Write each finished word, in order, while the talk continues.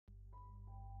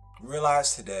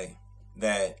Realize today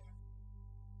that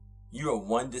you are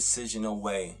one decision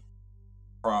away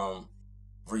from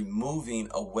removing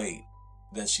a weight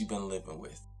that you've been living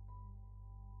with.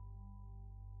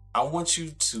 I want you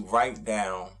to write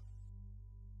down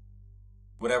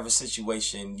whatever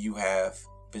situation you have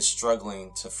been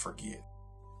struggling to forgive.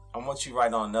 I want you to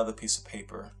write on another piece of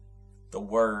paper the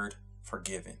word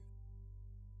forgiven.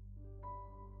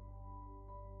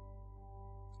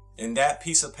 In that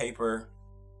piece of paper,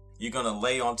 you're going to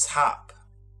lay on top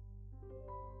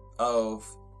of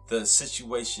the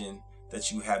situation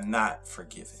that you have not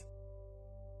forgiven,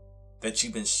 that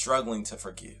you've been struggling to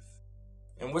forgive.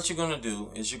 And what you're going to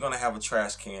do is you're going to have a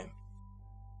trash can.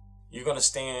 You're going to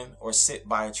stand or sit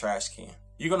by a trash can.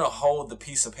 You're going to hold the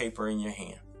piece of paper in your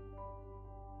hand.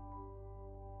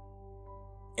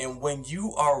 And when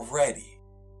you are ready,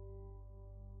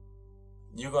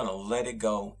 you're going to let it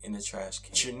go in the trash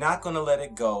can. You're not going to let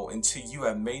it go until you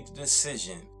have made the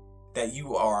decision that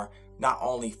you are not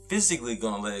only physically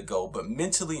going to let it go, but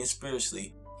mentally and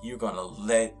spiritually, you're going to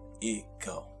let it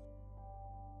go.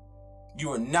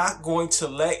 You are not going to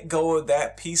let go of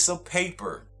that piece of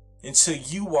paper until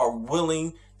you are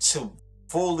willing to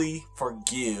fully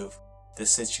forgive the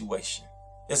situation.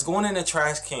 It's going in the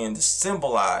trash can to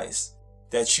symbolize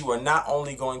that you are not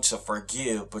only going to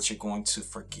forgive, but you're going to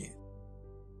forget.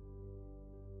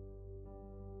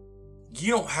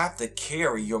 You don't have to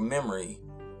carry your memory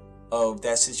of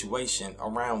that situation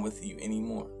around with you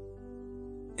anymore.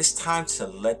 It's time to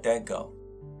let that go.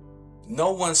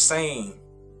 No one's saying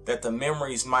that the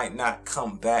memories might not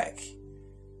come back,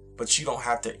 but you don't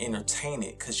have to entertain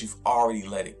it because you've already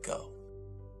let it go.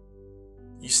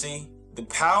 You see, the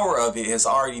power of it has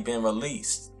already been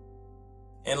released.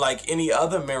 And like any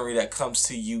other memory that comes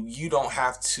to you, you don't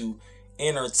have to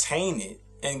entertain it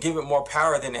and give it more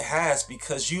power than it has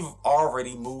because you've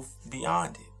already moved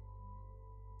beyond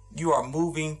it. You are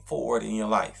moving forward in your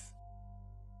life.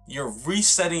 You're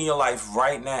resetting your life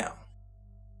right now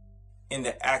in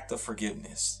the act of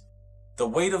forgiveness. The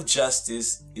weight of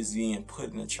justice is being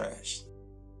put in the trash.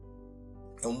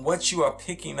 And what you are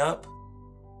picking up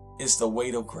is the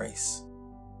weight of grace.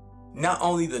 Not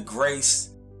only the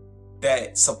grace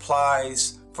that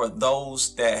supplies for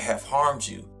those that have harmed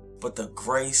you, but the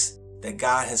grace that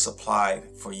God has supplied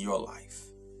for your life.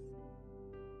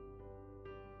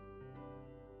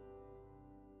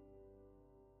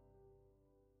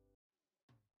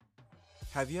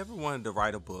 Have you ever wanted to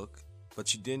write a book,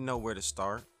 but you didn't know where to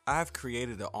start? I have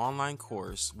created an online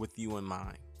course with you in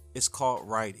mind. It's called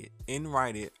Write It. In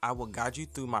Write It, I will guide you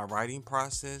through my writing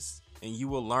process, and you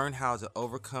will learn how to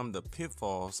overcome the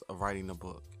pitfalls of writing a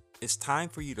book. It's time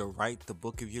for you to write the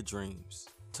book of your dreams.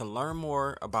 To learn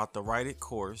more about the Write It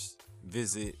course,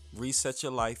 visit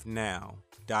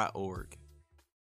resetyourlifenow.org.